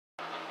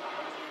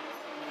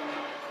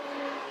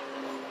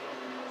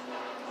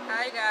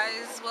Hi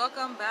guys,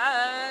 welcome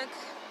back.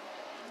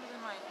 Look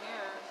at my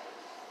hair.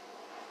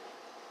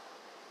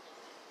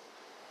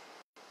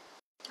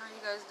 How are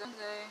you guys doing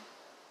today?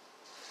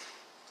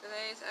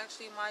 Today is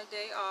actually my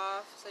day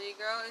off, so your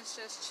girl is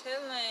just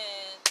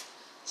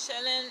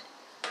chilling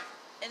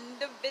in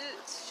the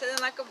village,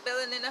 chilling like a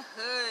villain in the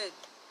hood.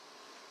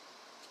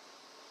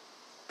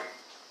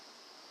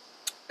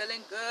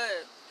 Feeling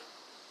good.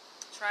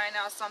 Trying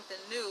out something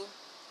new.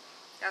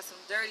 Got some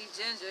dirty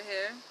ginger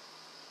here.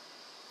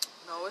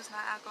 No, it's not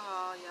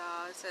alcohol,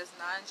 y'all. It says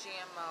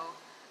non-GMO.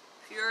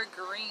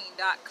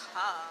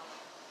 puregreen.com.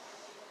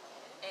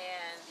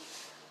 And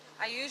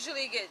I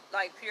usually get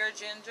like pure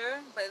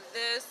ginger, but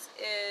this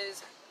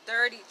is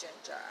dirty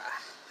ginger.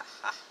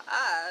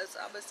 So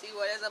I'm gonna see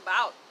what it's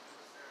about.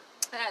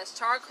 It has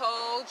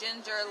charcoal,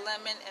 ginger,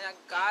 lemon, and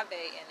agave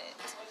in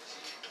it.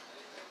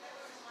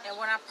 And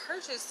when I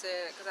purchased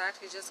it, because I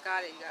actually just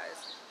got it, you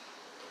guys,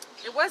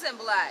 it wasn't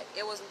black,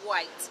 it was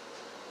white.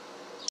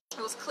 It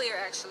was clear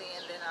actually,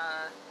 and then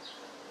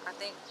I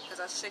think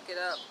because I shook it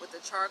up with the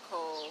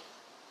charcoal,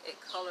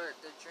 it colored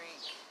the drink.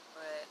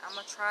 But I'm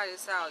gonna try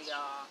this out,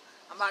 y'all.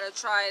 I'm about to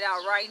try it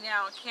out right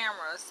now on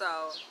camera,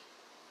 so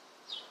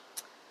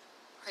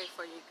pray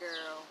for your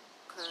girl,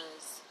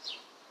 because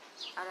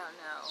I don't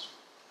know.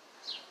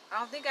 I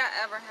don't think I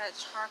ever had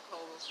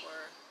charcoal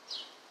before,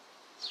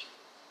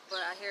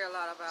 but I hear a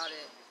lot about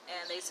it.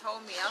 And they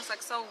told me, I was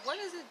like, so what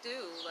does it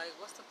do? Like,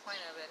 what's the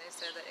point of it? And they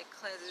said that it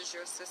cleanses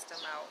your system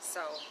out.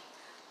 So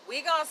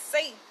we gonna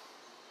see.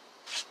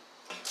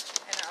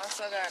 And I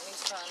also got me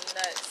some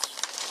nuts.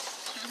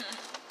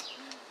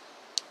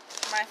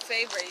 My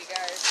favorite, you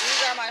guys.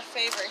 These are my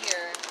favorite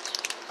here.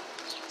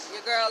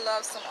 Your girl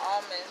loves some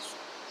almonds.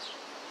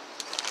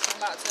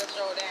 I'm about to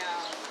throw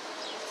down.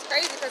 It's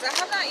crazy because I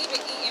have not even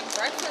eaten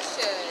breakfast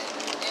yet.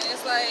 And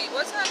it's like,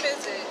 what time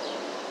is it?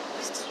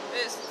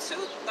 It's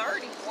 2:31.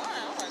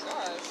 Oh my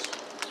gosh.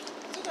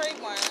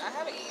 2:31. I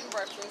haven't eaten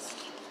breakfast.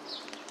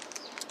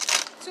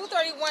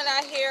 2:31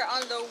 out here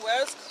on the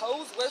West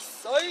Coast,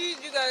 West Side,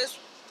 you guys.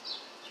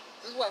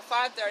 This is what,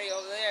 5:30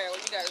 over there,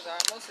 where you guys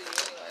are. Most of you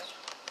anyway.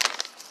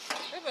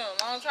 It's been a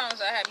long time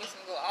since I had me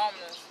some good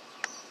almonds.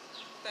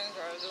 Things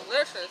are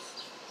delicious.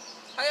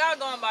 How y'all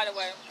doing, by the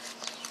way?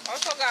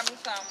 Also got me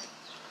some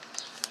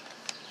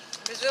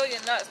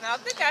Brazilian nuts. Now, I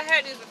think I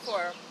had these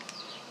before.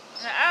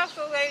 And I asked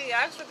the lady,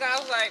 I was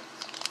like,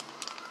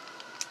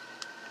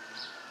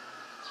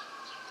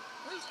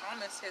 these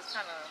almonds taste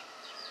kind of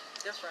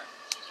different.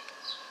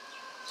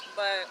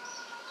 But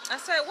I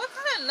said, what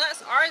kind of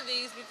nuts are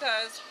these?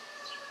 Because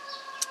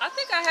I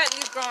think I had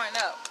these growing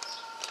up.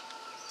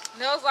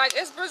 And it was like,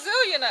 it's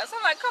Brazilian nuts.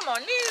 I'm like, come on,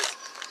 these,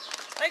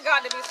 they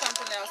got to be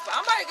something else. But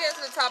I'm about to get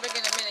into the topic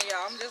in a minute,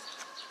 y'all. I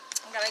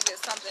gotta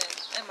get something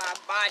in my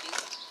body,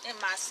 in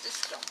my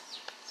system.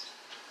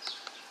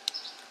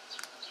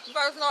 You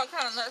guys know what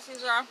kind of nuts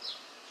these are?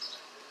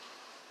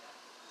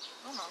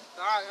 Oh my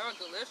god, they're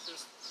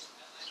delicious.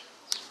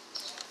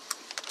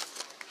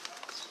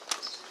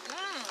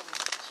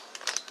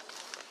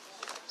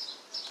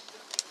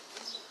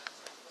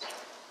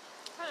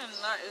 What kind of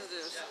nut is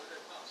this?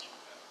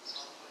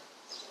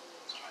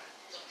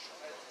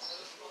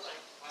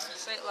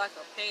 It's shaped like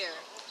a pear.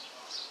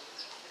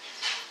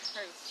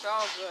 It's so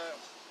good.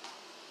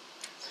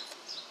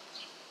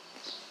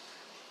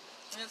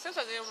 And it seems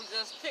like they were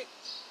just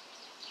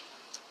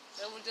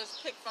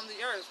picked from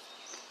the earth.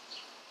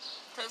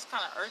 It tastes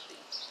kind of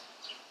earthy.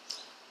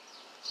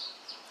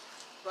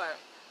 But,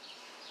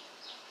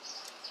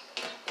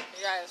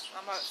 you guys,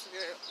 I'm about to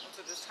get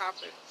into this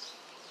topic.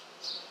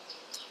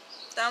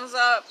 Thumbs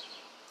up,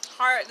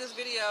 heart this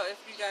video if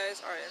you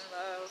guys are in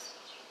love.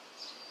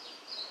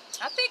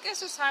 I think it's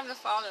just time to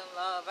fall in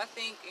love. I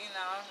think, you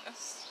know,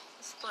 it's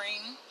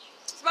spring.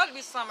 It's about to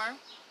be summer.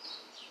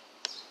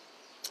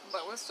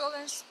 But we're still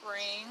in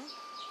spring.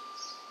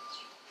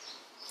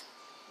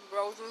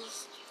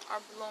 Roses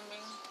are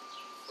blooming.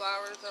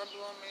 Flowers are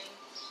blooming.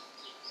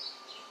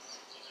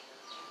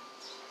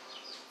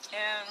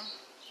 And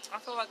I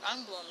feel like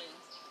I'm blooming.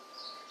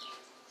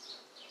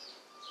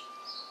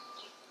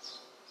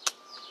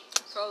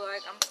 I feel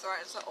like I'm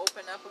starting to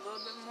open up a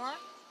little bit more.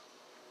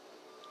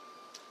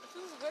 Which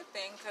is a good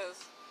thing,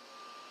 because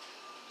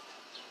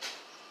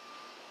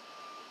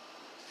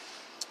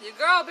your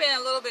girl being a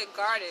little bit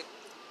guarded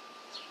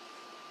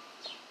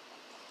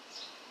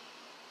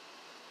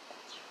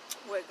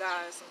with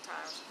guys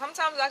sometimes.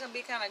 Sometimes I can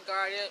be kind of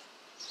guarded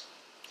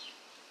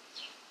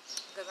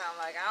because I'm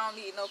like, I don't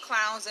need no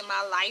clowns in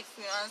my life,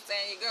 you know what I'm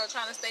saying? Your girl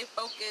trying to stay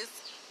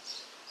focused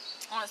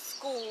on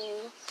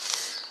school,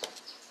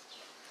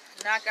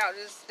 knock out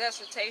this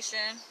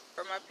dissertation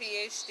for my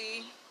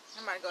PhD.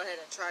 I might go ahead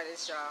and try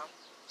this, y'all.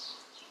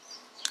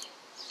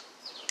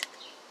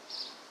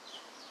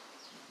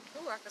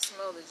 Ooh, I can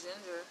smell the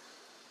ginger.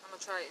 I'm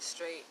gonna try it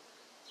straight.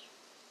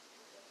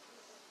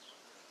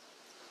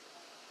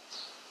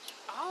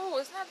 Oh,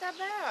 it's not that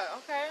bad.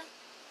 Okay.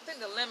 I think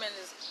the lemon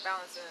is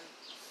balancing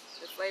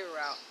the flavor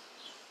out.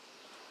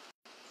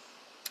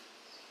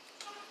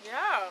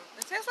 Yeah,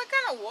 it tastes like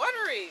kind of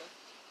watery.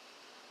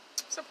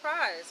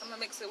 Surprise. I'm gonna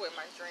mix it with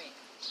my drink.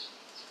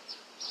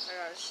 I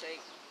got a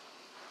shake.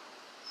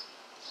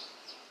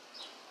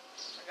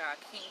 I got a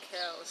King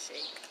Kale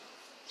shake.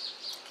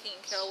 King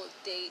Kale with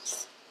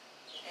dates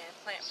and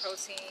plant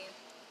protein.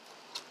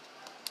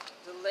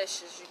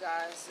 Delicious, you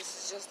guys. This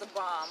is just the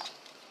bomb.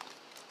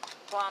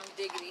 Bomb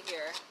diggity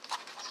here.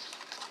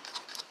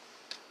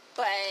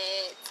 But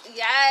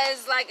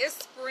yes, like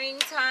it's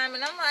springtime,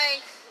 and I'm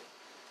like,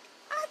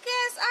 I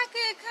guess I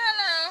could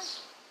kind of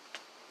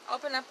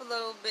open up a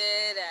little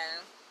bit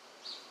and,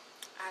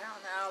 I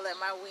don't know, let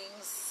my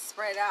wings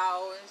spread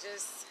out and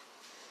just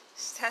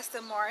test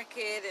the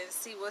market and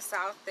see what's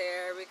out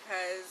there,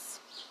 because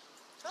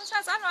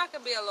sometimes I know I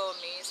can be a little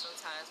mean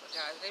sometimes with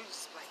guys. They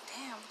just like,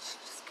 damn,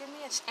 just give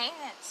me a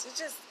chance. You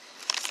just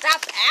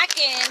stop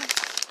acting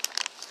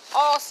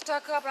all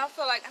stuck up. And I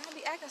feel like I don't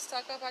be acting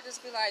stuck up. I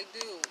just be like,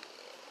 dude,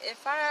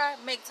 if I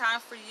make time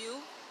for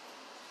you,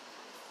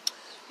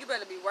 you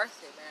better be worth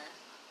it, man.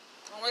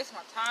 Don't waste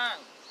my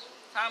time.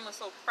 Time is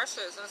so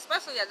precious, and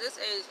especially at this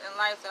age in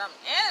life that I'm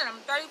in. I'm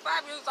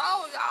 35 years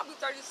old. I'll be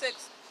 36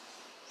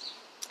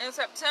 in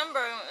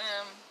September,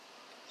 and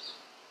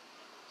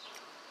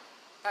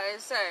like I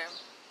say,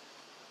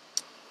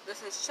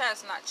 this is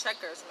chess, not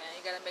checkers, man.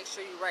 You gotta make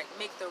sure you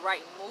make the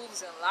right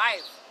moves in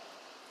life,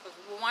 because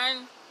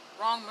one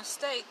wrong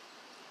mistake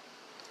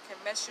can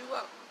mess you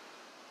up.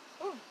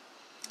 Ooh,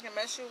 can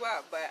mess you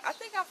up. But I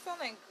think I'm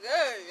feeling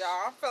good,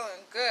 y'all. I'm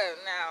feeling good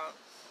now.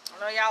 I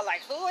know y'all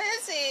like, who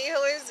is he?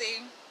 Who is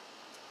he?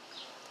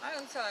 I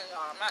ain't telling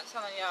y'all. I'm not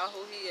telling y'all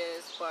who he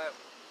is, but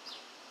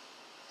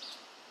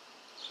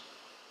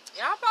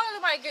y'all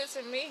probably might get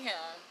to meet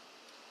him.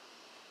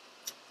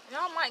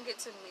 Y'all might get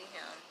to meet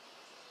him.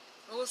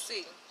 We'll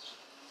see.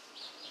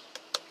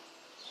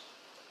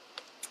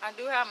 I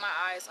do have my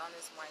eyes on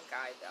this one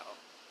guy, though,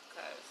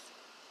 because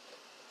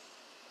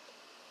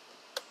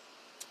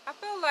I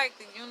feel like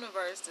the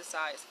universe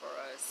decides for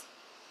us.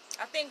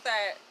 I think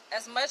that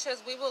as much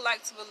as we would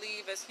like to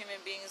believe as human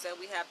beings that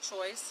we have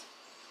choice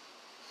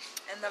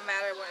in the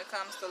matter when it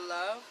comes to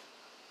love,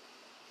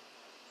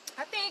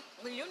 I think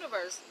the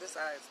universe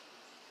decides.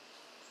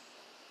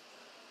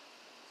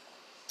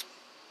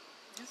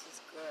 This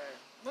is good.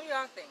 What do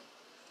y'all think?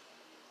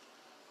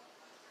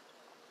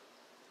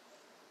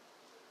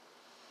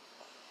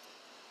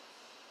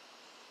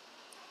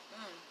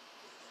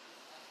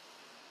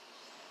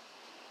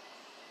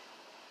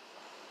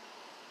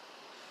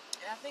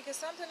 And I think it's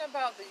something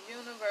about the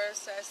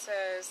universe that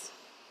says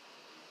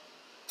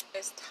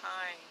it's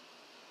time.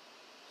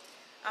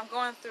 I'm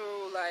going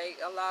through like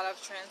a lot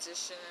of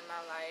transition in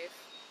my life.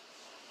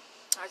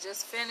 I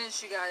just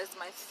finished, you guys,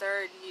 my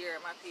 3rd year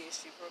of my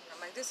PhD program.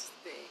 Like, this is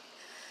big.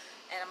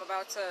 And I'm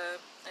about to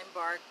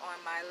embark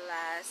on my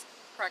last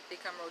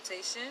practicum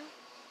rotation.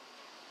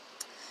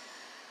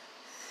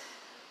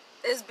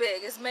 It's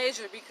big, it's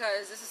major,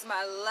 because this is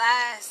my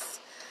last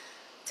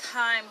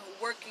time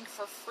working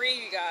for free,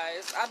 you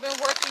guys. I've been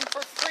working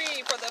for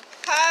free for the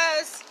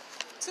past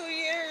 2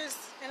 years,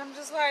 and I'm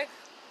just like,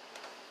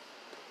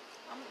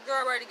 I'm a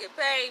girl ready to get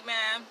paid,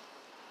 man.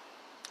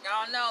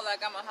 Y'all know,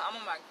 like, I'm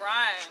on my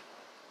grind,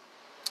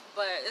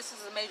 but this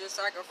is a major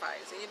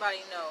sacrifice.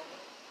 Anybody know,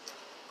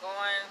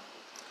 going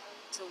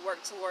to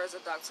work towards a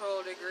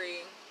doctoral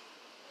degree,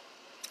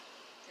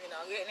 you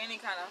know, getting any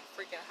kind of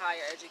freaking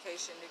higher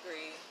education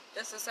degree,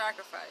 it's a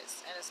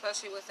sacrifice. And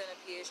especially within a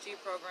PhD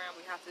program,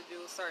 we have to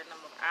do a certain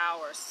number of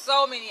hours.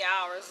 So many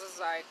hours. It's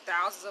like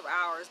thousands of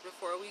hours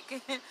before we can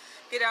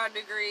get our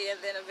degree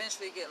and then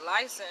eventually get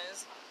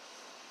licensed.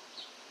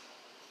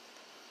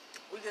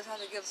 We just have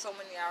to give so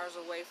many hours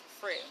away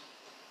for free.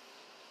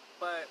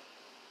 But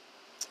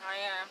I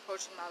am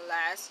approaching my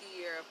last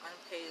year of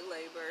unpaid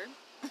labor.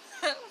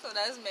 So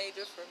that's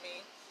major for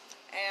me.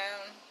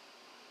 And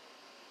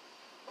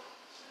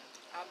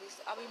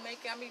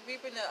I'll be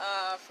reaping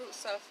the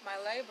fruits of my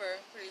labor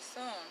pretty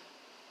soon,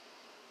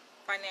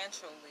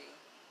 financial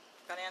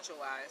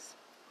wise,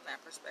 from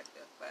that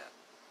perspective. But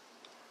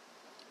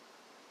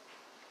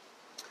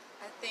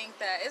I think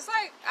that it's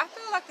like, I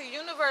feel like the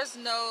universe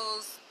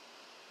knows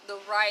the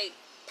right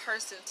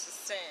person to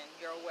send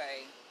your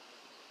way.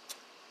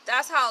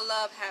 That's how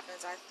love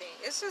happens, I think.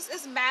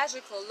 It's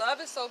magical.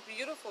 Love is so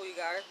beautiful, you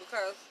guys,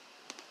 because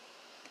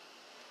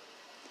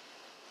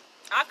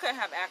I couldn't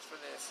have asked for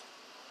this.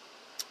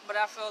 But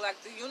I feel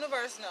like the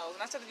universe knows.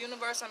 When I say the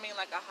universe, I mean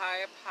like a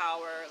higher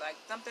power, like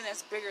something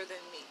that's bigger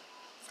than me,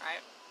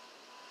 right?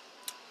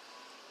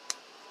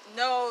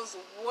 Knows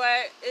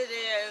what it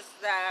is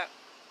that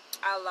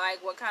I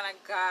like, what kind of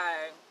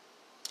guy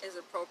is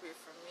appropriate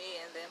for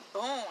me, and then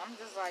boom, I'm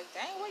just like,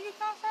 dang, where you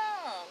come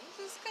from?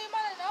 You just came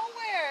out of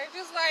nowhere.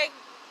 Just like,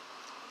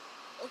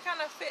 we're kind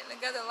of fitting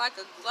together like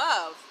a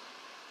glove.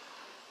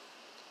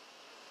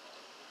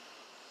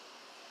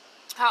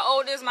 How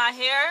old is my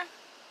hair?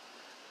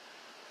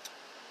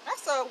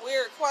 That's a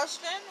weird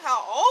question.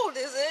 How old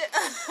is it?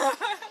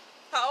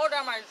 How old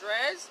are my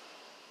dreads?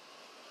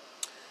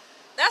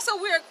 That's a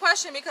weird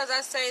question, because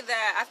I say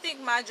that I think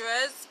my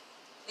dreads,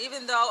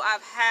 even though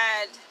I've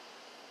had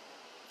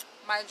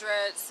my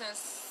dreads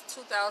since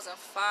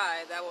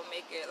 2005. That will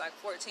make it like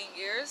 14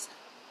 years.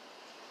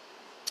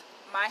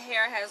 My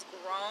hair has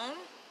grown,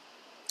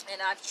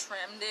 and I've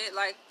trimmed it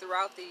like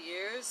throughout the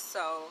years.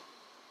 So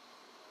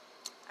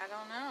I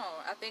don't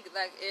know. I think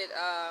like it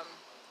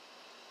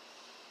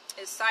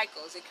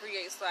cycles. It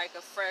creates like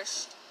a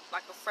fresh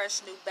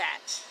new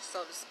batch,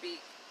 so to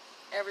speak,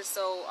 every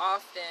so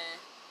often.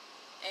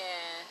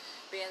 And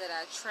being that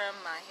I trim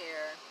my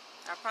hair,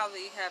 I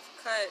probably have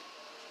cut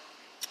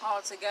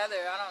altogether,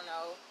 I don't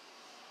know,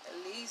 at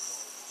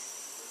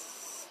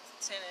least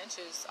 10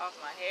 inches off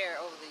my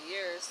hair over the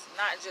years.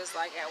 Not just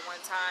like at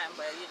one time,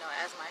 but you know,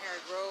 as my hair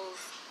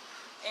grows,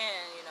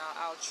 and you know,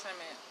 I'll trim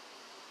it,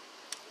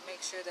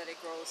 make sure that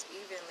it grows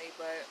evenly.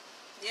 But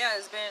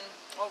yeah, it's been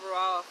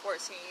overall 14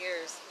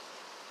 years.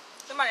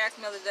 Somebody asked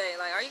me the other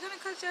day, like, are you gonna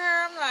cut your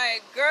hair? I'm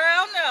like,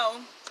 girl,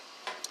 no.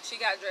 She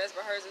got dressed,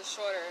 but hers is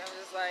shorter. I'm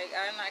just like,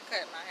 I'm not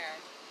cutting my hair.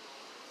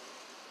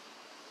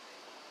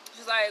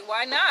 She's like,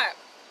 why not?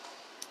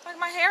 Like,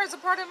 my hair is a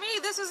part of me.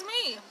 This is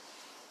me.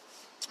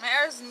 My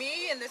hair is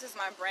me, and this is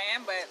my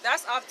brand. But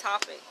that's off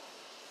topic.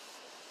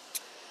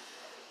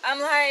 I'm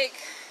like,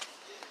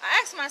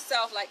 I ask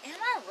myself, like, am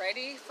I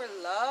ready for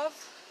love?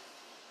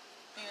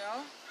 You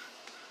know?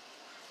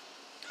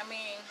 I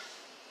mean,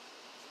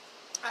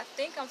 I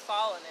think I'm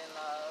falling in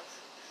love.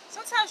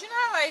 Sometimes, you know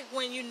how, like,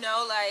 when you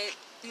know, like,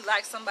 you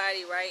like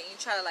somebody, right? And you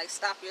try to, like,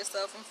 stop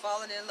yourself from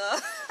falling in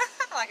love.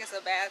 Like it's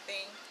a bad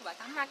thing. Like,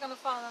 I'm not going to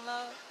fall in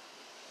love.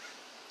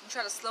 You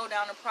try to slow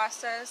down the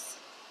process.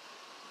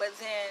 But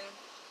then,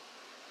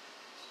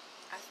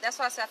 that's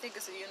why I say I think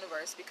it's a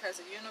universe. Because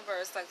the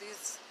universe, like,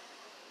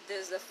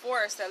 there's a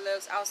force that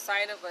lives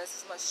outside of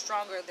us is much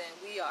stronger than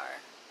we are.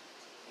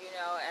 You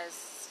know,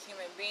 as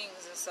human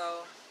beings. And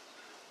so,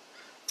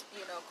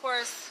 you know, of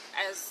course,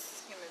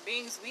 as human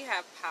beings, we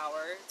have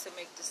power to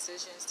make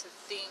decisions, to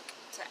think,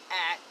 to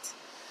act,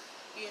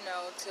 you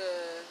know, to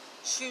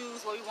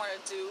choose what we want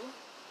to do.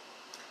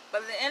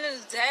 But at the end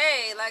of the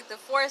day, like, the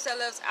force that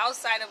lives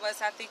outside of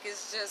us, I think,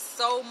 is just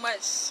so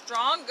much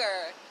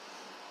stronger.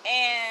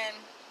 And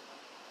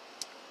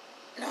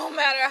no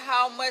matter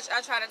how much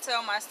I try to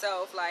tell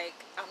myself, like,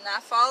 I'm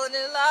not falling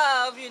in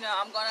love, you know,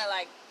 I'm going to,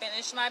 like,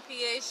 finish my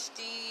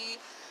PhD,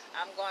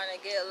 I'm going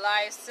to get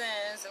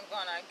licensed, I'm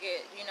going to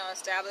get, you know,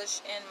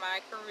 established in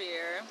my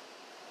career,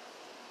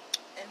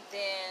 and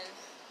then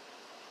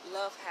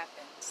love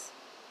happens,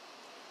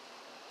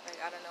 like,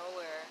 out of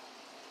nowhere.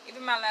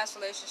 Even my last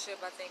relationship,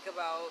 I think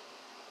about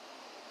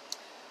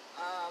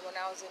when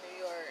I was in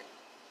New York,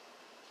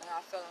 and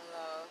I fell in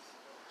love.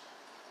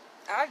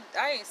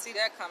 I didn't see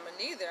that coming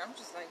either. I'm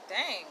just like,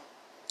 dang,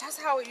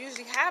 that's how it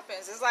usually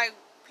happens. It's like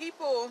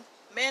people,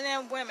 men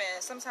and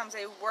women, sometimes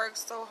they work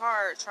so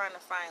hard trying to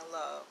find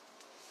love.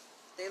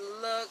 They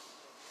look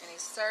and they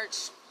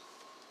search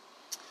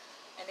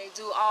and they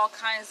do all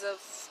kinds of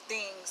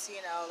things,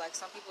 you know, like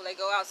some people, they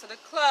go out to the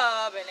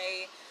club and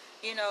they,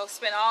 you know,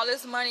 spend all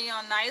this money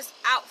on nice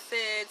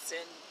outfits,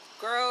 and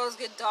girls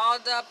get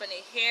dolled up in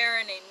their hair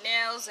and their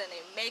nails and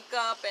their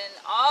makeup and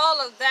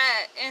all of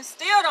that, and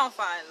still don't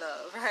find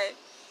love, right?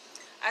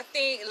 I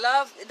think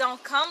love, it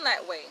don't come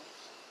that way.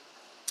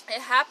 It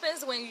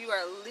happens when you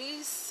are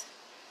least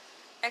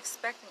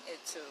expecting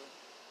it to.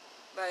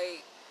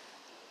 Like,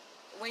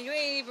 when you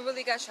ain't even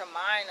really got your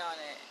mind on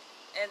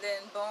it, and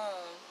then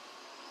boom,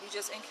 you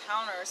just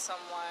encounter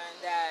someone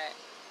that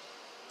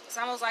it's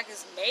almost like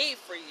it's made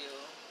for you.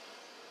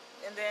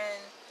 And then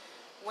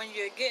when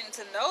you're getting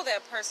to know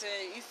that person,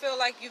 you feel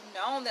like you've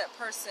known that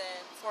person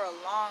for a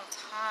long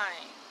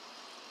time.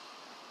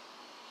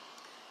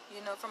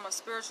 You know, from a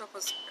spiritual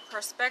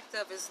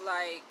perspective, it's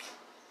like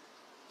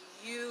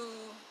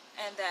you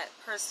and that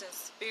person's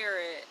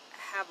spirit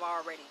have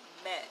already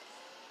met.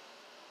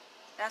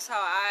 That's how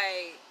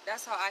I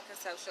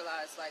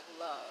conceptualize, like,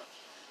 love.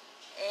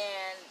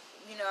 And,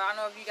 you know, I don't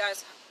know if you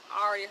guys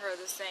already heard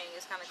this saying.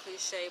 It's kind of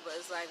cliche, but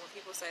it's like when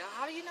people say, oh,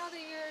 how do you know that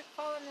you're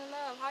falling in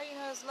love? How do you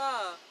know it's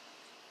love?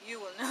 You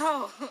will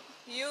know.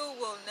 You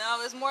will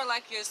know. It's more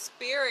like your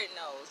spirit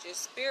knows. Your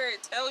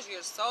spirit tells you,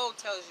 your soul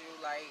tells you,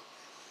 like,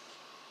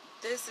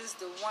 this is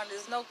the one.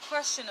 There's no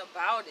question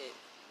about it.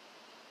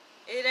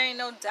 It ain't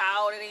no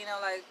doubt. It ain't no,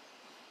 like,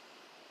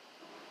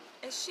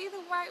 is she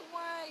the right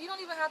one? You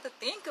don't even have to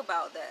think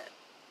about that.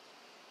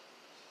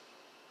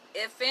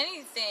 If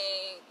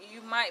anything,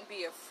 you might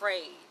be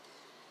afraid.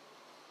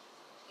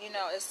 You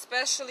know,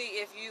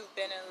 especially if you've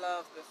been in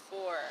love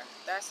before.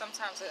 That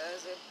sometimes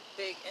is a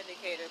big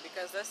indicator,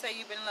 because let's say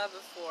you've been in love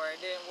before,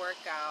 it didn't work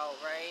out,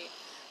 right?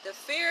 The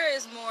fear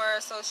is more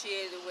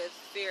associated with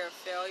fear of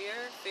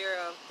failure, fear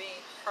of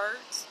being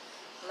hurt,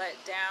 let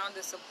down,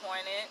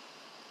 disappointed.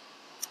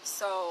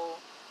 So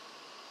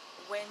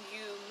when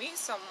you meet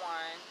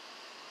someone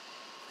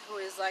who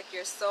is like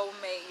your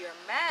soulmate, your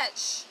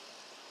match,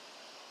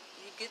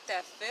 you get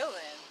that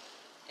feeling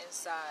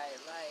inside,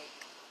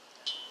 like,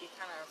 you're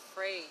kind of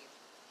afraid,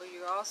 but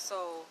you're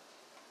also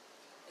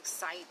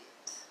excited,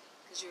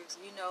 because you're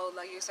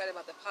excited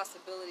about the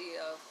possibility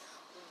of,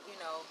 you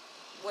know,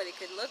 what it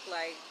could look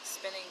like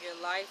spending your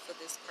life with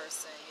this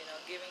person, you know,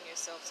 giving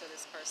yourself to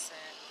this person.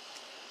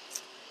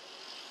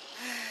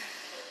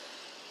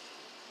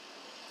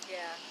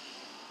 Yeah.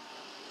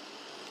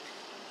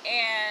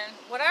 And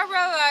what I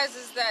realize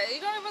is that you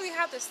don't really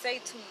have to say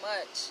too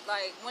much.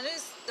 Like, when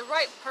it's the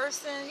right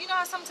person, you know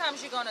how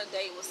sometimes you go on a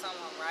date with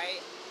someone,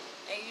 right?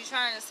 And you're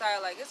trying to decide,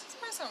 like, is this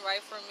person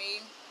right for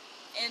me?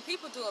 And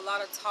people do a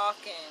lot of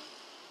talking.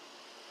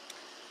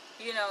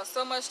 You know,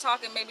 so much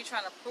talking, maybe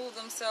trying to prove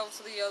themselves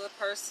to the other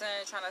person,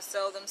 trying to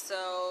sell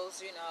themselves,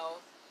 you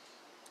know,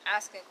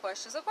 asking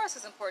questions. Of course,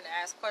 it's important to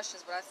ask questions,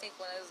 but I think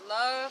when it's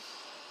love,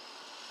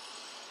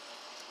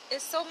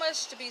 it's so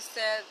much to be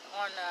said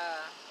on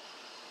a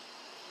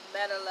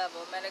meta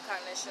level,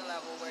 metacognition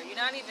level, where you're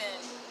not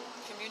even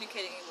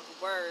communicating with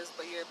words,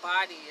 but your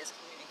body is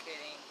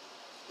communicating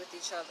with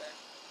each other.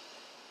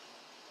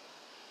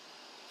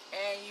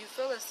 And you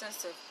feel a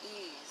sense of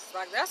ease.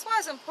 Like, that's why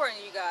it's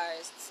important, you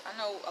guys. I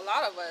know a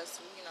lot of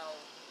us, you know,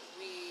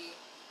 we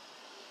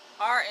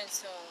are in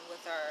tune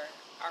with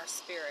our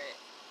spirit,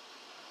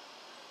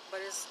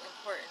 but it's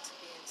important to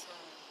be in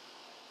tune.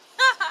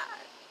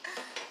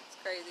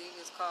 It's crazy. He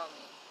just called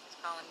me. He's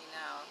calling me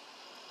now.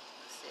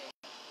 Let's see.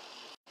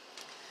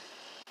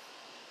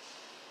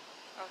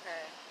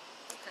 Okay.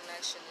 The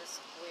connection is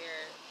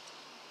weird.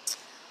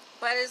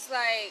 But it's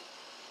like,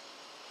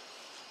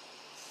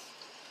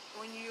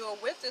 when you're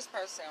with this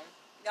person,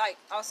 like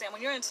I was saying, when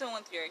you're in tune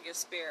with your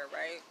spirit,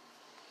 right?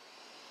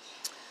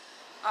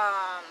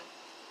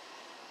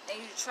 And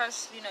you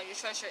trust, you know, you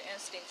trust your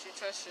instincts, you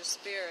trust your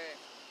spirit.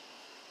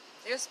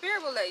 Your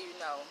spirit will let you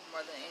know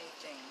more than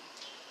anything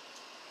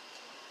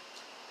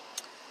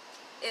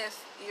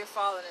if you're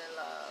falling in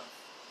love.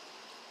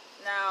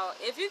 Now,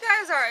 if you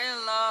guys are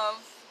in love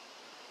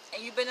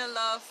and you've been in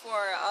love for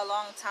a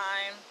long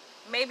time,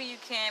 maybe you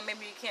can't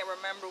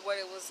remember what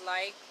it was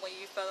like when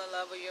you fell in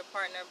love with your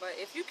partner. But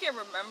if you can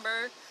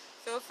remember,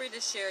 feel free to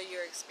share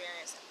your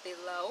experience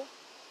below.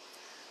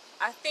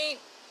 I think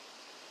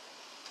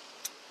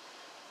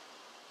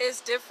it's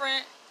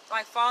different.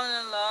 Like, falling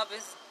in love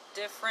is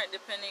different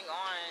depending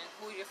on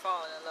who you're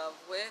falling in love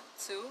with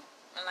too,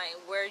 and like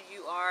where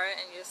you are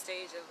in your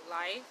stage of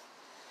life.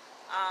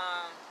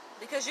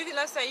 Because you can,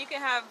 let's say you can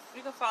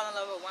fall in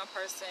love with one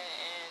person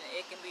and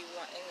it can be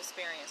one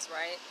experience,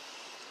 right?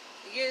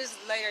 Years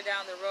later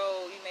down the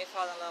road, you may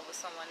fall in love with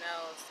someone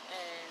else,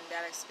 and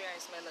that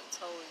experience may look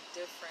totally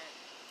different.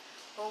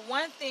 But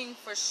one thing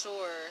for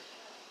sure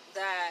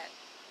that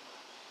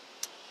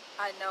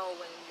I know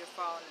when you're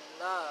falling in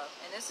love,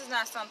 and this is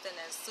not something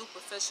that's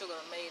superficial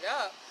or made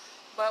up,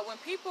 but when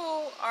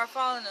people are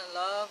falling in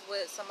love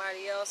with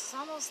somebody else, it's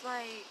almost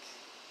like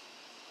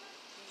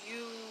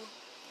you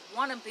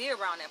want to be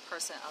around that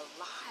person a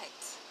lot.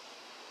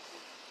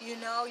 You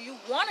know, you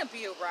want to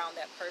be around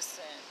that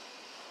person.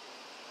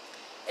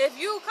 If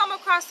you come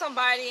across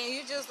somebody and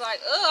you just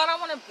like, I don't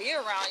want to be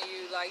around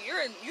you, like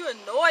you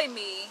annoy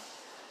me,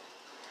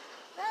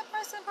 that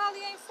person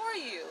probably ain't for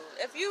you.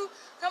 If you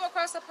come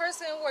across a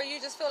person where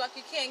you just feel like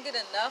you can't get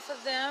enough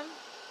of them,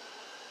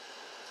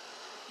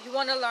 you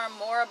want to learn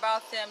more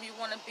about them, you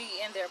want to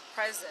be in their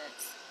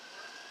presence,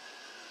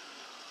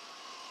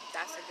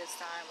 that's a good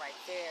sign right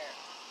there.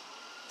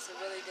 It's a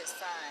really good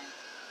sign.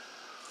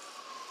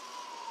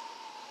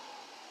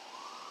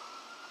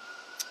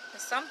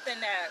 It's something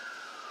that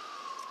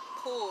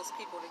pulls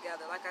people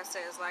together. Like I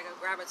said, it's like a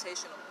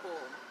gravitational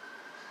pull.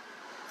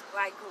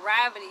 Like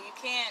gravity, you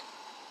can't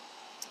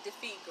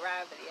defeat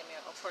gravity. I mean,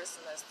 of course,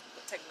 unless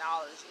with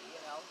technology, you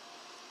know.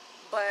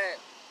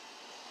 But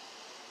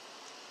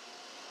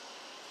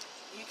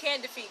you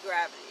can't defeat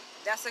gravity.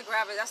 That's a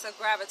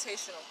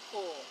gravitational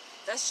pull.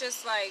 That's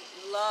just like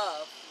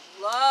love.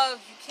 Love,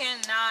 you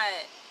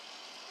cannot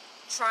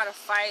try to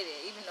fight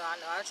it. Even though I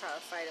know I try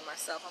to fight it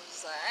myself. I'm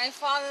just like, I ain't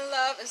falling in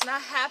love. It's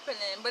not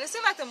happening. But it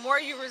seems like the more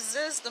you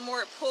resist, the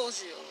more it pulls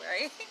you,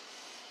 right?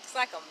 It's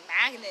like a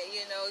magnet,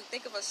 you know.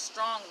 Think of a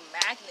strong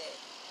magnet.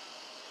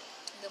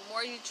 The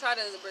more you try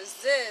to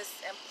resist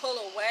and pull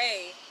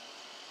away,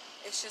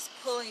 it's just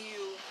pulling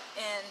you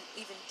in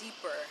even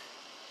deeper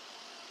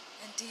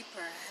and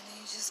deeper, and then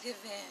you just give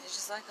in. It's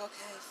just like,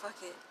 okay, fuck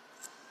it,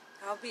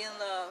 I'll be in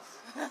love.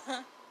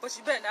 But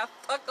you better not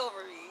fuck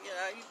over me, you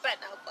know, you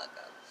better not fuck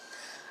up.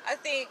 I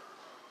think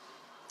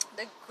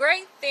the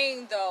great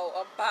thing though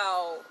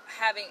about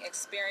having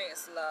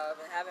experienced love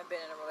and having been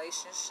in a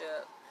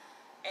relationship,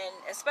 and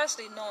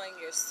especially knowing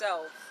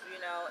yourself, you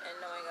know, and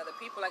knowing other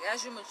people, like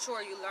as you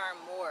mature, you learn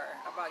more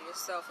about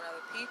yourself and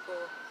other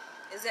people,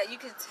 is that you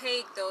can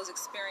take those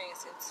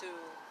experiences into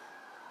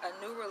a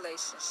new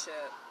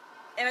relationship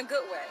in a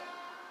good way.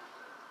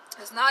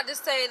 It's not to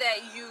say that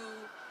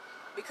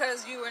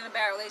because you were in a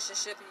bad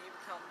relationship and you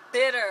become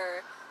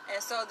bitter, and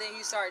so then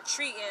you start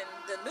treating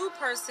the new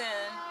person,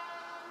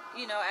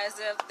 you know, as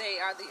if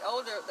they are the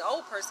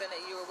old person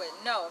that you were with.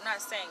 No, I'm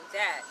not saying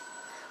that.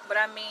 But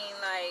I mean,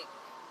 like,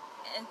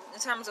 in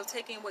terms of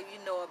taking what you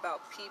know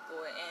about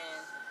people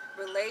and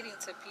relating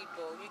to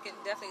people, you can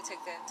definitely take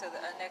that into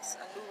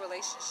a new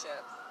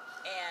relationship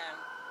and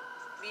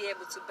be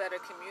able to better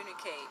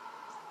communicate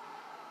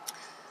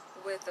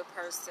with a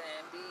person,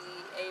 be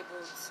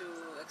able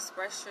to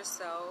express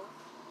yourself,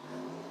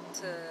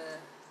 to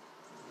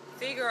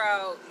figure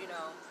out,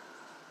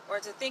 or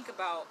to think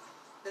about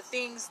the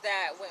things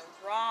that went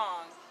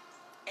wrong,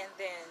 and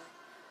then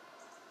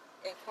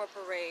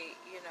incorporate,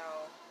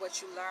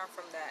 what you learn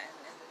from that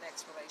in the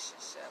next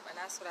relationship. And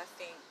that's what I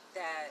think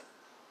that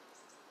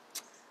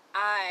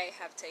I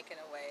have taken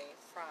away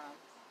from,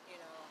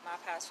 my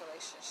past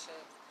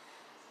relationship.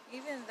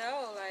 Even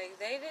though, like,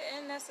 they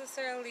didn't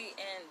necessarily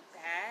end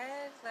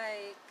bad,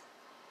 like,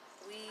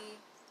 we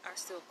are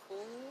still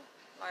cool.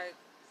 Like,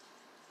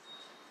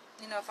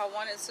 if I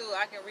wanted to,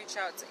 I can reach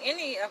out to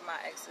any of my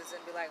exes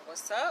and be like,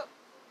 what's up?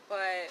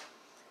 But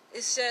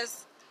it's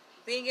just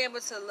being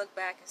able to look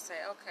back and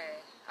say, okay,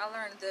 I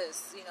learned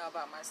this,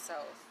 about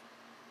myself.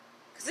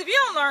 Because if you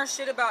don't learn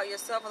shit about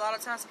yourself, a lot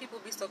of times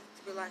people be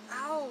like,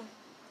 oh,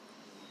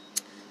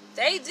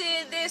 they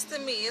did this to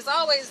me. It's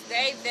always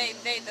they.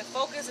 The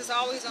focus is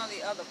always on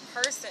the other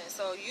person.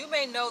 So you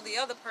may know the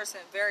other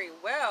person very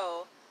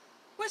well,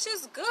 which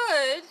is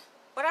good,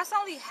 but that's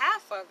only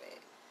half of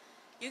it.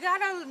 You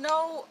gotta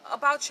know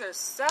about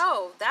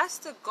yourself. That's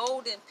the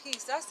golden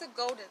piece. That's the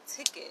golden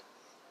ticket.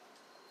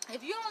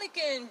 If you only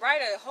can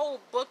write a whole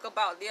book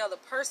about the other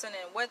person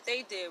and what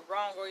they did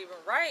wrong or even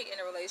right in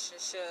a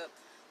relationship,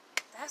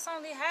 that's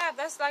only half.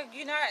 That's like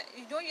you're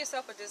doing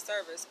yourself a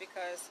disservice,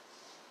 because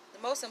the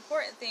most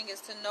important thing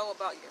is to know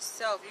about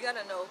yourself. You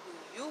gotta know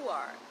who you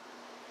are.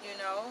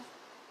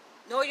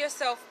 Know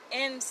yourself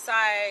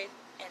inside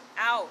and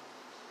out,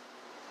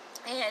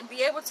 and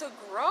be able to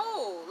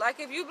grow. Like,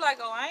 if you be like,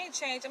 oh, I ain't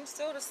changed, I'm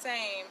still the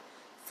same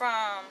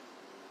from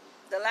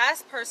the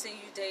last person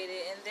you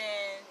dated, and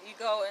then you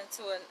go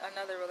into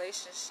another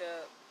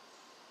relationship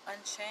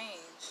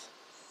unchanged,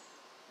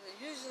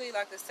 usually,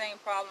 like, the same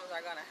problems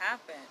are gonna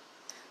happen.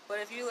 But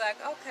if you like,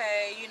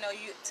 okay, you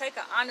take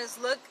an honest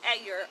look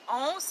at your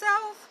own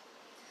self,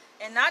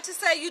 and not to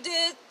say you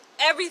did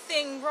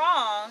everything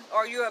wrong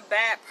or you're a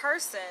bad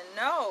person,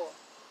 no.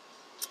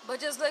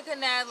 But just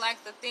looking at,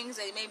 like, the things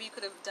that maybe you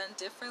could have done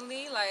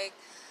differently, like,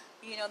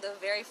 the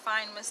very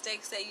fine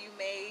mistakes that you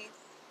made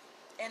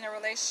in a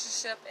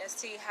relationship, and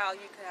see how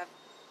you could have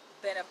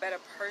been a better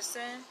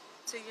person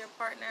to your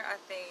partner, I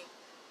think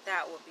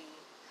that would be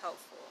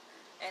helpful.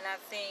 And I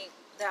think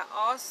that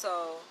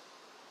also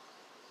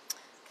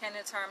can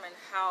determine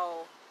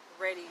how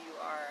ready you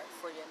are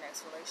for your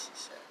next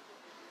relationship.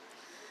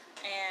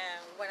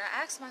 And when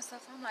I ask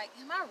myself, I'm like,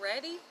 am I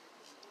ready?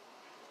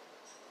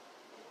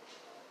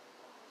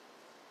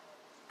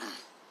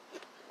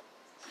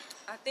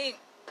 I think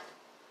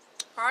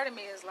part of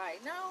me is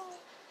like, no,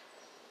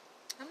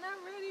 I'm not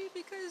ready,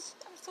 because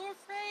I'm so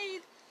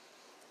afraid.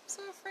 I'm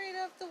so afraid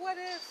of the what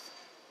if.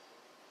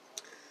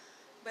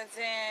 But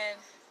then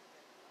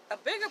a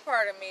bigger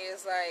part of me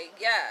is like,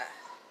 yeah,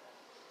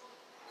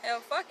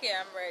 hell, fuck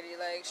yeah, I'm ready.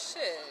 Like,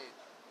 shit,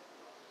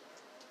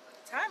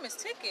 time is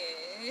ticking.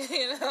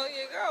 Your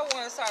girl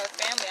want to start a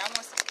family. I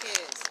want some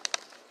kids.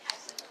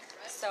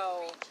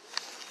 So,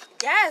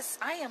 yes,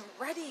 I am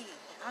ready.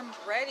 I'm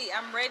ready.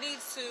 I'm ready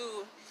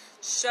to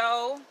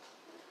show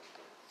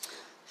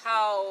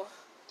how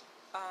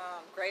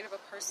great of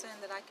a person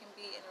that I can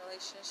be in a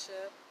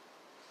relationship.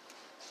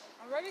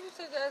 I'm ready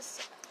to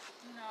just,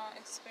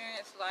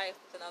 experience life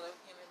with another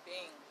human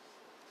being.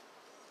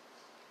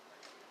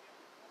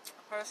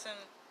 A person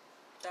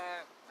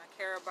that I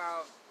care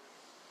about,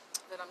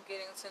 that I'm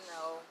getting to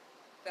know,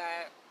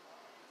 that,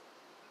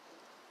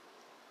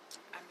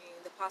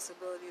 the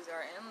possibilities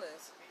are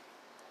endless.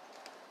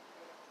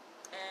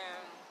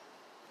 And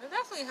it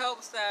definitely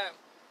helps that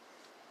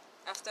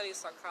I study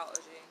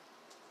psychology,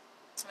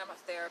 and I'm a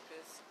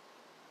therapist.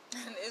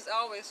 And it's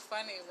always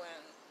funny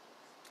when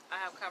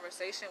I have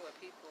conversation with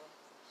people,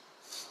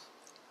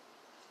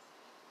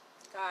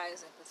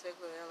 guys in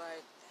particular. They're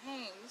like,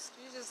 dang,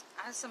 you just,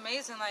 it's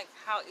amazing, like,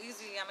 how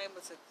easy I'm able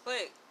to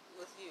click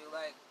with you.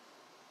 Like,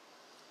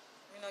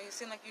 you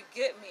seem like you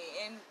get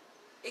me. And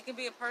it can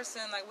be a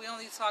person, like, we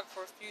only talk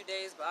for a few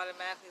days, but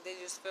automatically they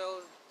just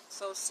feel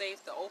so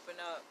safe to open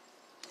up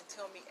and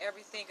tell me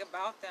everything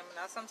about them. And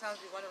I sometimes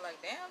be wondering,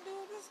 like, damn,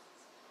 dude,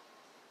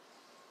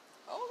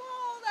 hold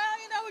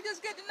on now, we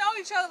just get to know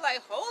each other.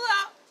 Like, hold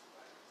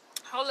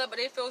up, but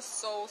they feel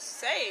so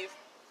safe.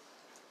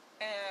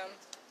 And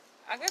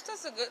I guess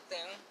that's a good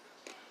thing,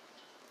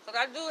 because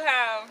I do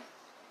have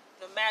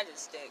the magic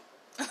stick.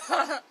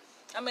 I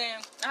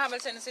have a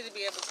tendency to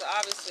be able to,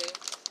 obviously,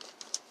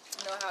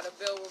 know how to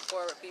build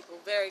rapport with people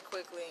very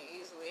quickly and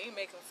easily,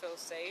 make them feel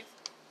safe.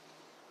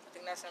 I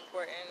think that's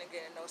important, in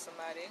getting to know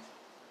somebody.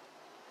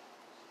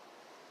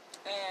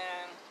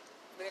 And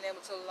being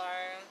able to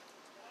learn,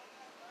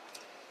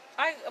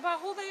 like, about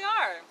who they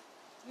are,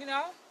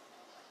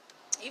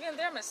 even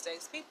their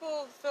mistakes.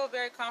 People feel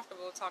very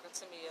comfortable talking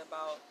to me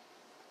about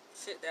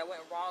shit that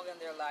went wrong in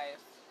their life,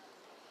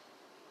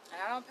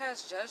 and I don't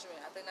pass judgment.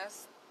 I think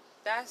that's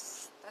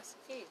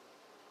the key.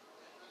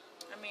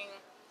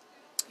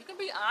 You can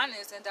be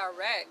honest and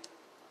direct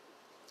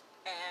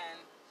and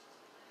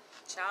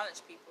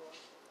challenge people,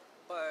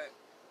 but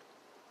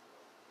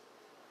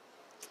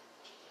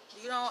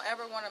you don't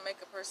ever want to make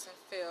a person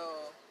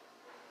feel,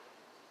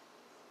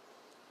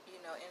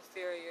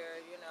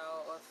 inferior, you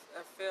know, or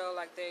feel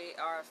like they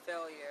are a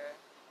failure,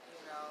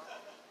 you know.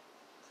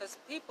 Because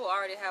people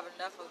already have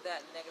enough of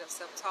that negative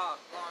self-talk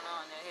going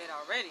on in their head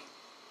already.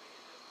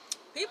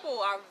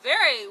 People are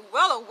very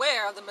well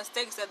aware of the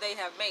mistakes that they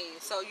have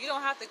made, so you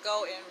don't have to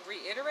go and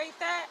reiterate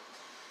that.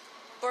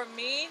 For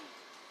me,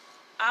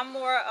 I'm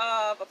more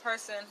of a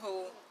person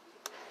who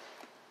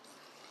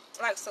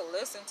likes to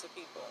listen to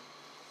people.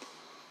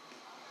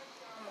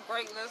 I'm a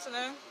great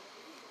listener.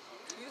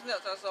 These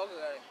nuts are so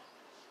good.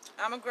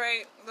 I'm a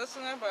great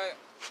listener, but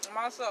I'm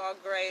also I'm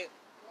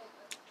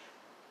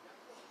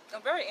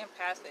very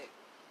empathic.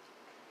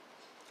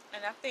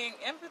 And I think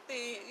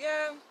empathy,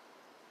 yeah,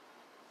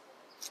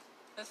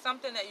 it's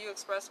something that you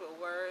express with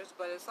words,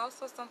 but it's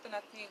also something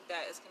I think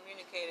that is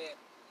communicated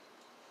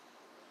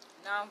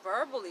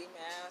non-verbally,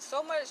 man.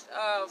 So much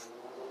of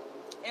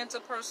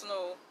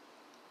interpersonal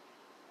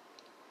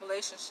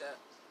relationship,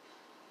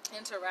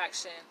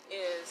 interaction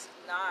is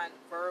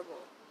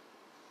non-verbal.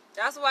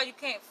 That's why you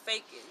can't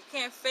fake it. You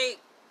can't fake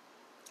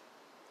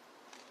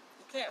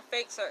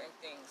certain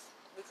things.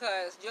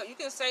 Because you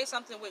can say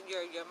something with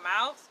your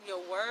mouth, your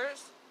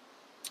words,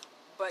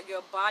 but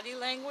your body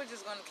language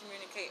is going to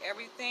communicate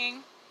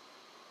everything.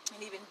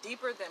 And even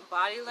deeper than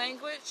body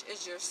language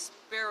is your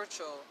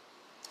spiritual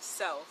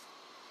self.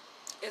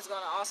 Is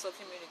going to also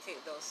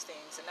communicate those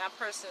things. And that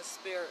person's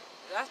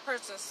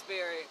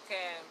spirit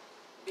can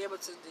be able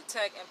to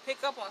detect and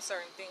pick up on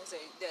certain things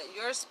that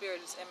your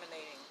spirit is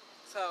emanating.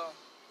 So,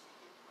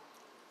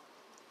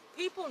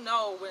 people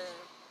know when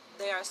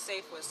they are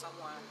safe with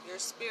someone. Your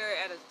spirit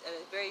at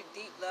a very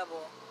deep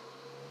level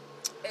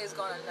is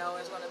going to know,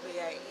 is going to be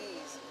at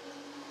ease.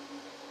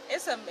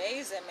 It's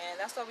amazing, man.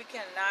 That's why we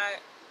cannot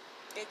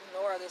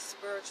ignore the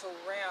spiritual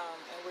realm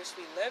in which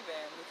we live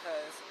in,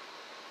 because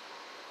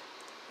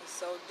it's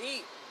so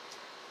deep.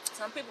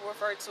 Some people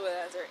refer to it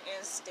as their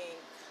instinct,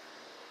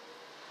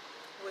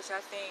 which I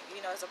think,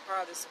 you know, is a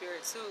part of the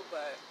spirit too,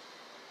 but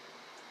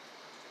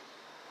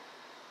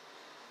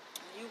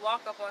you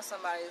walk up on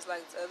somebody, it's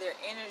like their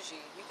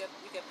energy. You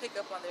can pick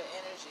up on their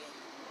energy,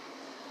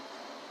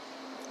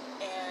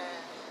 and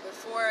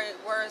before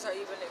words are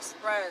even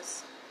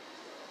expressed,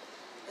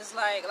 it's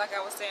like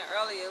I was saying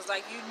earlier, it's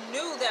like you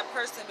knew that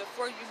person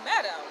before you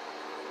met them,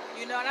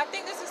 you know. And I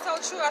think this is so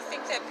true. I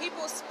think that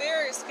people's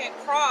spirits can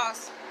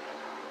cross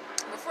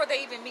before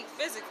they even meet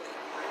physically.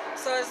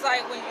 So it's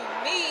like when you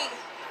meet,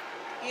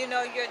 you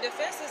know, your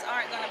defenses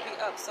aren't going to be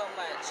up so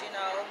much, you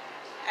know,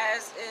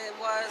 as it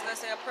was,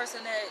 let's say, a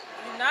person that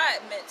you're not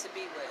meant to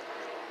be with.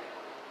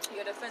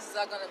 Your defenses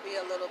are going to be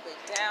a little bit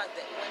down.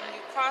 That when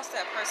you cross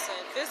that person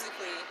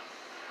physically,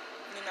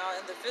 you know,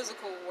 in the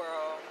physical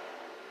world,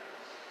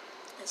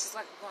 it's just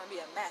like going to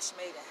be a match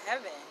made in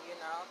heaven, you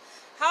know.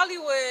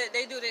 Hollywood,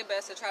 they do their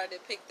best to try to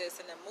depict this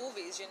in the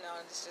movies, you know,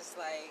 and it's just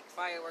like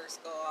fireworks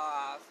go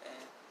off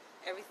and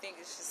everything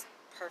is just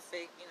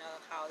perfect, you know,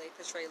 how they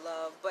portray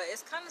love. But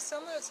it's kind of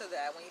similar to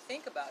that when you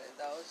think about it,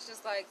 though. It's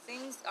just like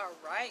things are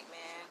right,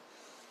 man.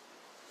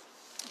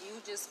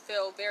 You just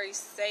feel very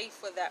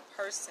safe with that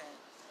person.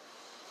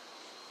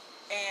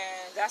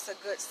 And that's a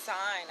good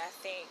sign, I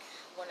think,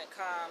 when it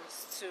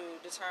comes to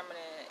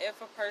determining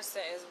if a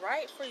person is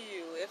right for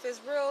you, if it's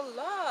real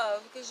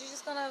love, because you're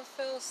just going to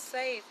feel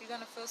safe. You're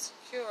going to feel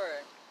secure.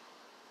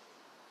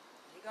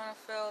 You're going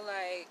to feel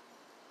like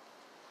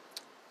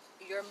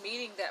you're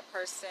meeting that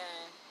person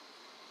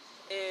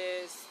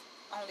is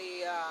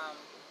only a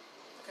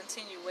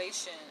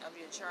continuation of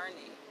your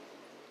journey,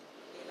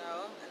 you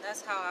know. And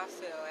that's how I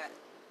feel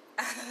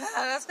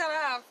that's kind of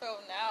how I feel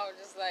now.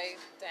 Just like,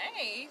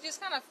 dang, you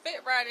just kind of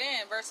fit right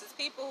in, versus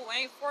people who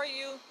ain't for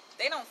you,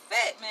 they don't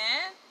fit,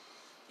 man.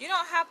 You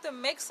don't have to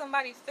make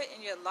somebody fit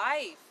in your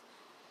life.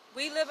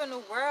 We live in a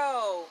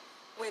world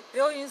with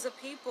billions of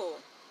people.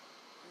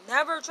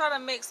 Never try to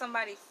make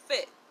somebody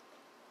fit,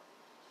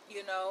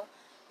 you know.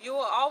 You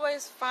will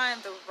always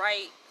find the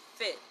right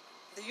fit.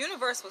 The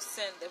universe will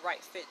send the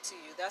right fit to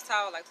you. That's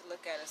how I like to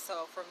look at it.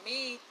 So for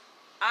me,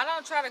 I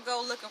don't try to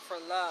go looking for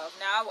love.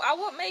 Now, I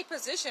may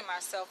position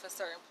myself in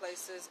certain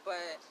places,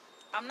 but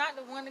I'm not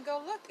the one to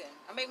go looking.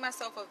 I make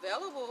myself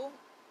available,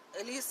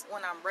 at least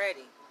when I'm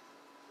ready.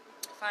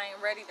 If I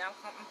ain't ready, then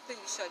I'm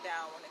completely shut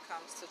down when it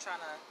comes to trying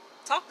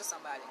to talk to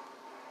somebody.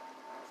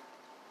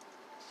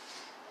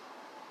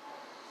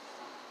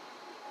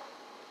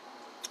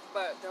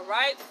 But the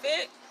right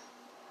fit,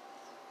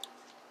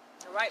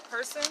 the right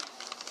person,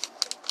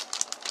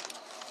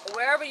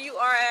 wherever you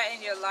are at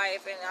in your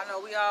life, and I know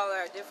we all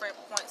are at different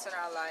points in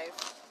our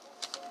life.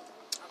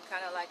 I'm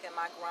kind of like in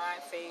my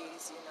grind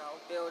phase, you know,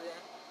 building.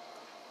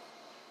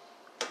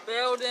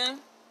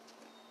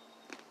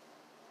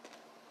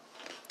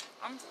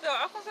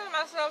 I consider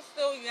myself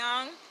still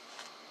young,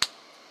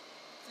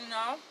 you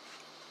know.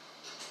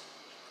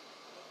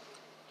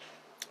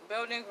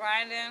 Building,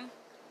 grinding.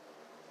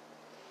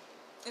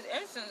 It's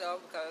interesting though,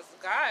 because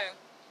the guy,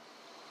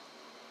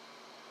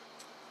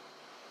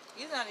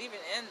 he's not even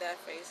in that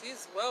phase.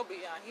 He's well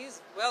beyond.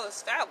 He's well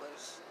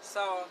established.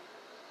 So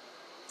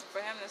for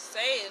him to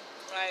say it,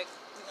 like,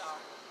 you know,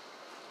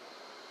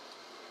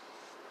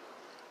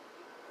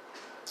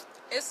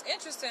 it's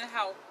interesting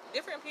how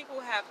different people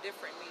have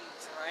different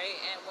needs, right?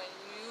 And when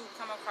you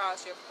come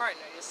across your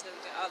partner, your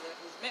significant other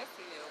who's meant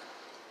for you,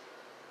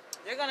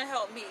 they're going to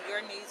help meet your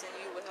needs and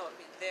you will help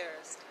meet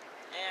theirs.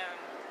 And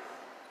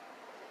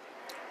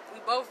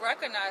we both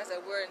recognize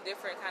that we're in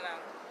different kind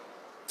of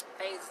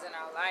phases in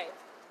our life,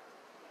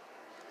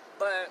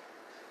 but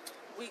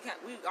we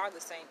are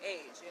the same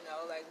age,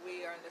 like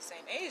we are in the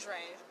same age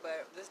range,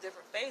 but there's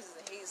different phases.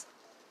 And he's,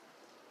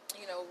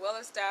 well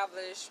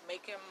established,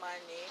 making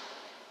money,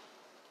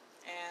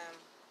 and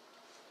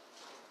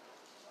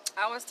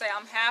I would say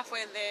I'm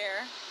halfway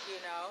there,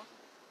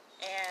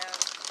 and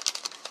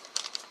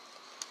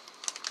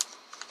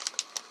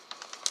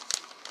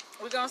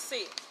we're gonna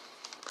see.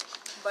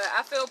 But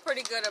I feel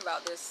pretty good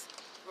about this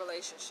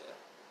relationship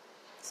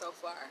so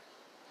far,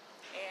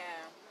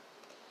 and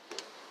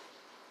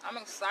I'm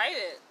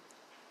excited.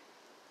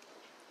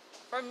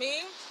 For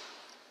me,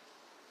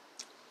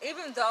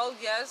 even though,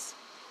 yes,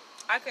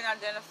 I can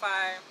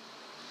identify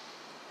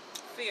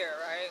fear,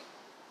 right,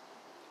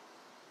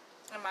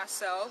 in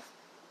myself,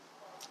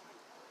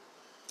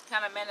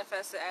 kind of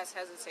manifested as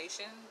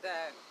hesitation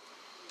that,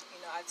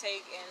 I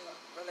take in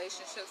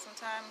relationships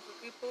sometimes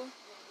with people.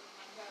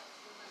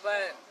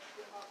 But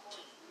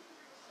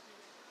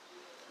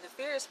the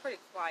fear is pretty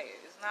quiet.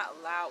 It's not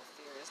loud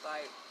fear. It's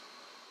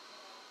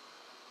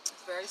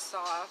very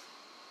soft,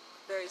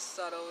 very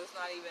subtle. It's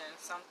not even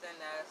something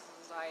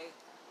that's like,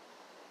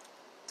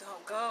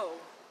 don't go.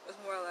 It's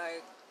more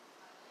like,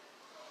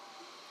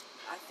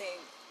 I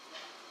think,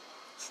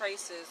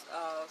 traces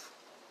of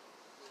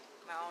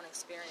my own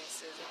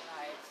experiences in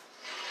life,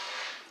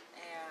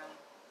 and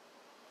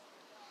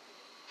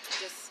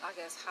just, I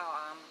guess, how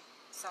I'm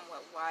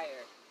somewhat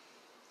wired.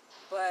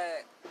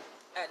 But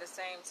at the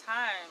same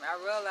time, I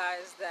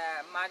realized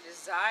that my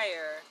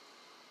desire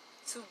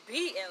to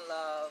be in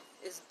love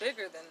is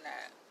bigger than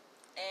that.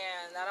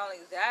 And not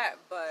only that,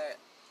 but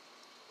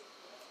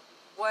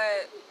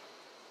what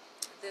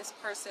this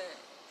person's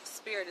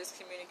spirit is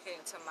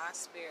communicating to my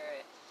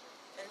spirit,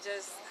 and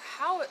just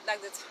how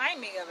the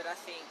timing of it, I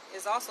think,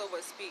 is also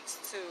what speaks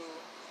to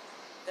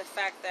the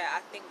fact that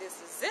I think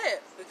this is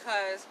it.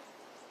 Because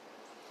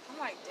I'm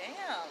like,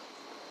 damn,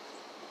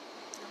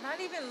 I'm not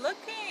even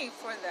looking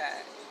for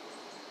that.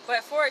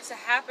 But for it to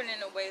happen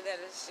in a way that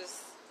is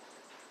just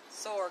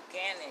so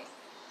organic,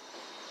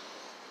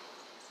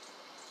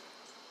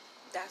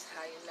 that's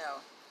how you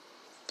know.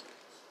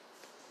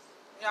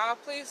 Y'all,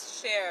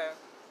 please share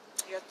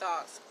your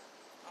thoughts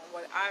on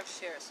what I've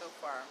shared so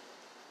far.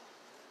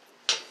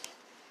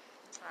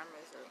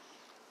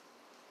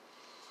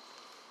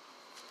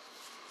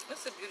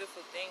 It's a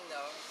beautiful thing,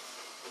 though.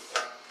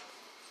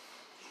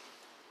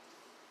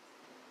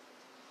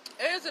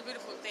 It is a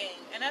beautiful thing.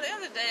 And at the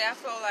end of the day, I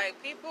feel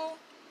like people,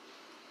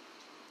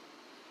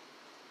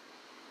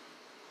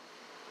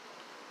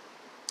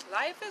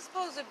 life is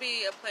supposed to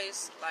be a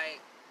place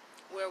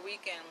where we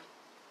can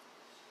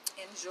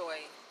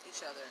enjoy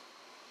each other.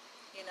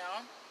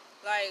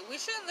 We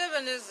shouldn't live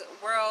in this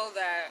world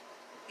that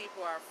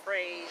people are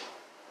afraid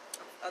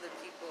of other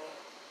people,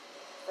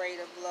 afraid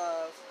of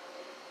love.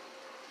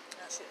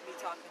 I shouldn't be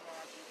talking while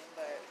I'm eating,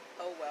 but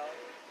oh well.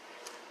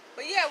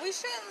 But yeah, we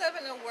shouldn't live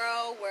in a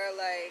world where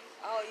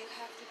you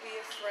have to be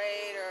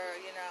afraid, or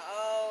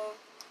oh,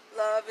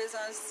 love is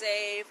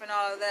unsafe and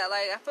all of that.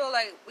 I feel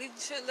like we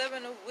should live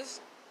in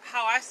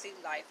how I see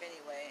life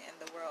anyway in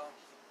the world.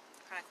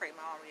 Kind of create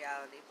my own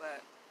reality,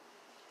 but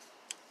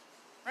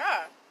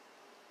yeah,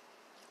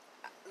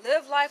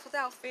 live life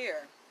without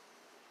fear.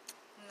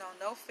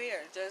 No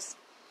fear. Just,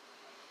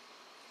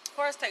 of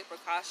course, take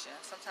precaution.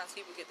 Sometimes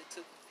people get the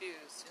two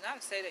confused. Not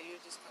to say that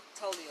you're just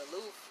totally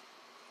aloof.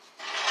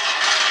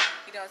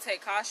 You don't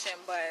take caution,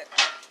 but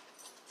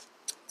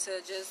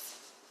to just,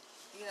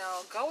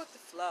 go with the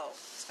flow.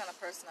 That's the kind of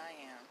person I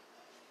am.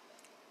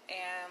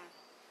 And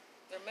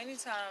there are many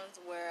times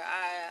where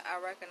I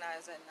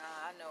recognize that,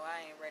 I know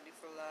I ain't ready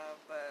for love,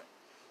 but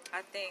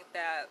I think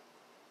that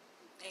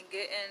in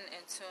getting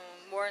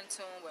more in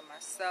tune with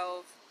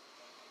myself,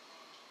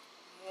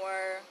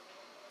 more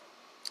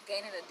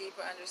gaining a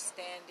deeper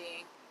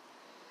understanding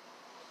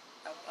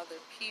of other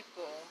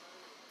people,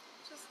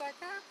 just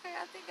okay,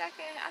 I think I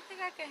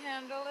can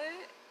handle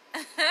it.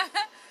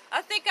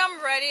 I think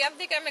I'm ready. I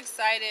think I'm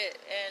excited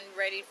and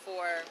ready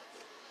for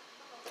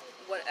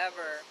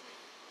whatever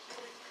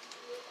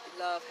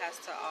love has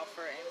to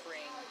offer and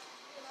bring.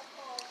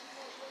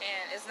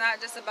 And it's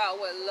not just about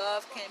what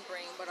love can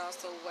bring, but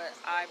also what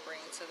I bring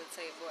to the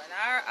table. And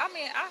I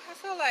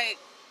feel like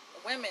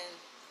women,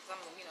 I'm,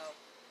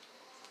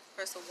 of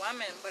course, a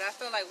woman, but I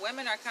feel like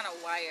women are kind of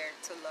wired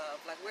to love.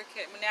 We're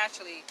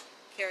naturally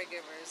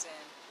caregivers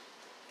and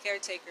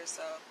caretakers,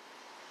 so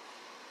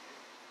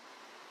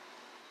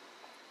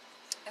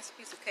that's a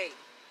piece of cake.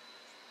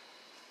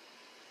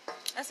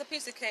 That's a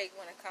piece of cake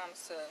when it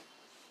comes to,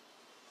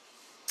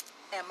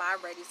 am I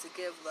ready to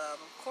give love?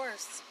 Of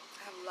course,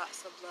 I have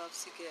lots of love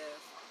to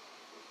give.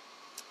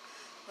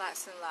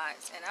 Lots and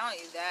lots. And not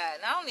only that,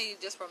 not only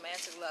just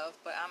romantic love,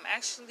 but I'm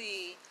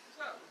actually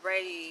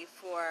ready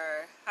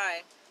for,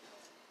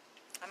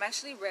 I'm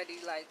actually ready,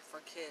 like, for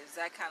kids.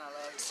 That kind of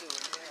love, too.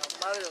 You know,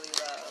 motherly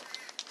love.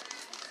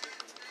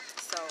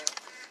 So,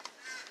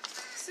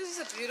 this is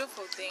a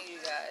beautiful thing, you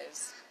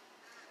guys.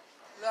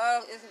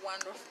 Love is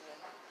wonderful.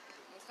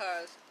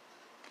 Because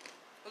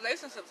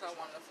relationships are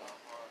wonderful.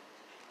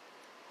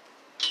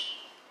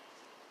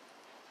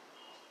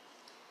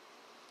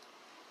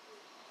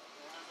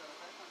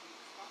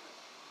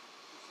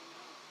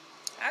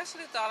 I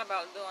actually thought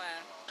about doing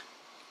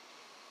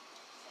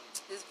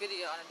this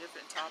video on a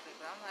different topic,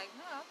 but I'm like,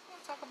 no, I'm going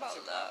to talk about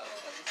love.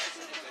 It's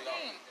a beautiful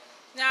thing.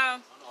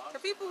 Now, for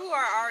people who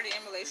are already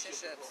in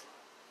relationships,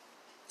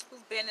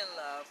 who've been in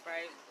love,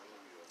 right?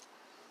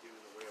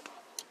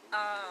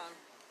 Um,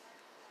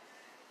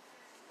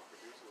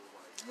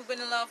 who've been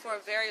in love for a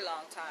very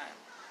long time.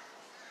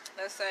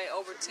 Let's say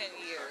over 10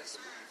 years.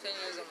 10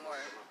 years or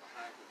more.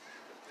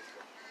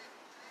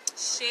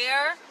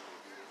 Share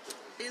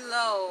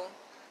below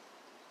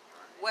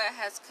what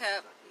has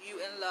kept you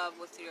in love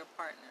with your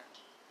partner.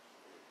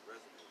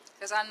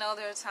 Because I know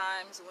there are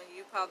times when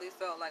you probably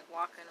felt like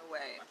walking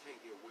away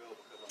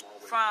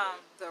from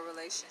the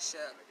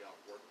relationship.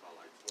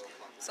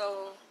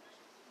 So,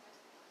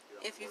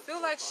 if you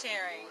feel like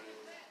sharing,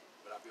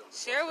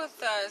 share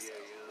with us,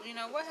 you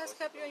know, what has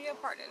kept you and your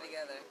partner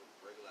together.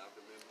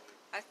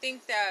 I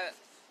think that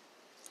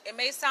it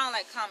may sound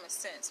like common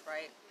sense,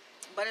 right?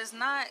 But it's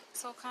not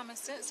so common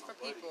sense for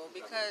people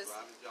because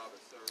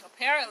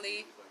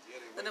apparently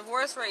the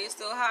divorce rate is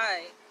still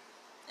high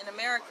in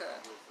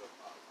America.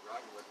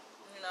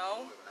 You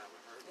know,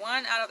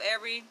 1 out of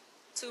every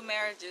 2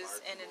 marriages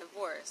end in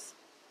divorce.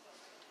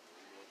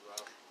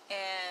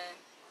 And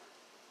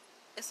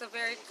it's a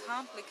very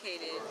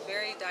complicated,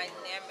 very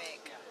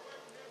dynamic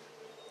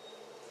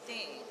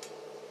thing.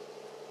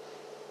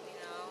 You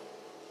know,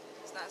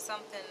 it's not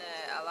something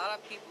that a lot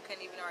of people can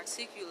even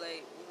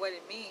articulate what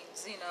it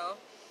means, you know,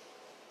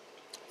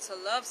 to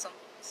love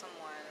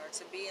someone or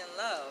to be in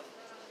love.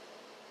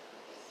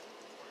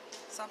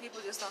 Some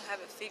people just don't have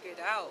it figured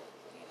out.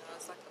 You know,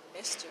 it's like a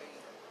mystery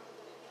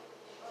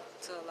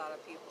to a lot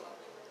of people.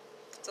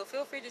 So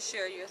feel free to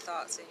share your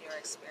thoughts and your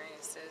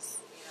experiences,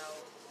 you know,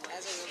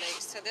 as it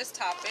relates to this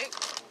topic.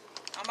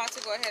 I'm about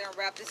to go ahead and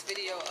wrap this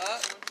video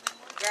up.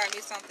 Grab me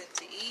something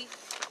to eat.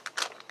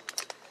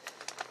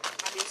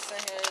 I'll be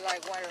sitting here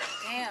like wondering,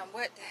 damn,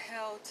 what the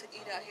hell to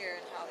eat out here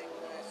in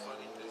Hollywood?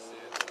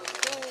 The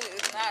food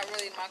is not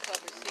really my cup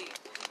of tea.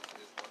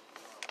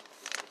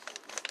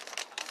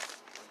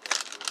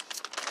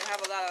 They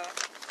have a lot of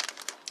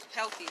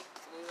healthy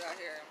food out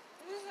here.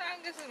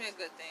 I guess it's a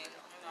good thing.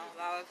 You know, a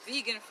lot of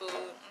vegan food.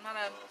 I'm not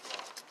a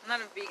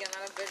vegan, I'm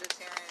not a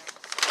vegetarian.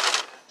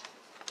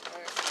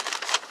 But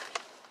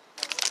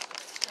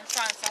I'm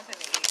trying something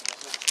to eat.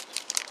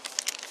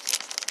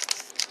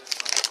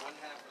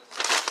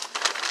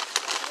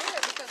 Yeah,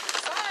 because the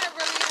sun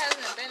really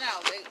hasn't been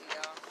out lately,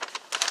 y'all.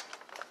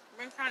 It's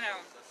been kind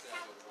of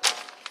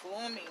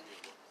gloomy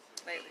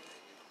lately.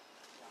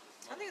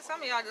 I think some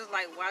of y'all just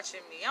like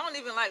watching me. I don't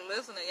even like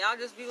listening. Y'all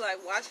just be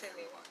like watching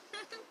me.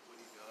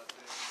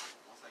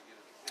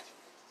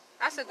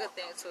 That's a good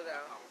thing too,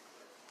 though.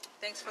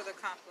 Thanks for the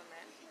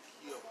compliment.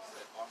 You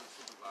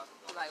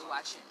like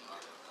watching me.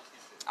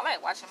 I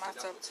like watching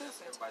myself too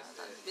sometimes.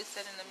 I just be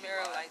sitting in the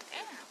mirror like,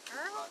 damn,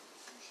 girl,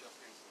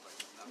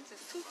 this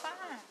is too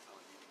fine.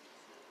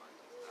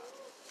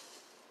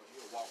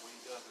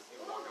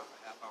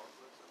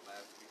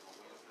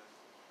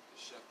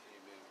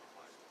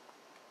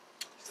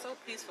 So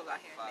peaceful out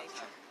here in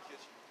nature.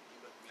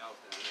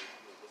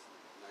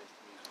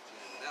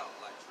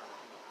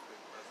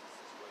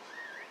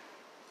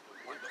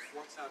 The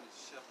 4th time the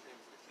chef came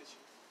to the kitchen,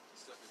 he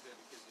stuck his head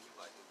in the kitchen. He's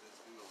like, "Is this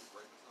dude on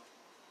break or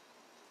something?"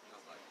 And I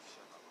was like,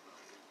 "Chef, I don't know.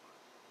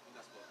 You're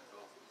not supposed to be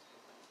gone for this.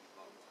 You're supposed to be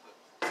long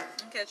clips."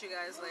 I'll catch you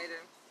guys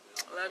later.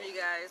 Love you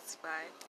guys. Bye.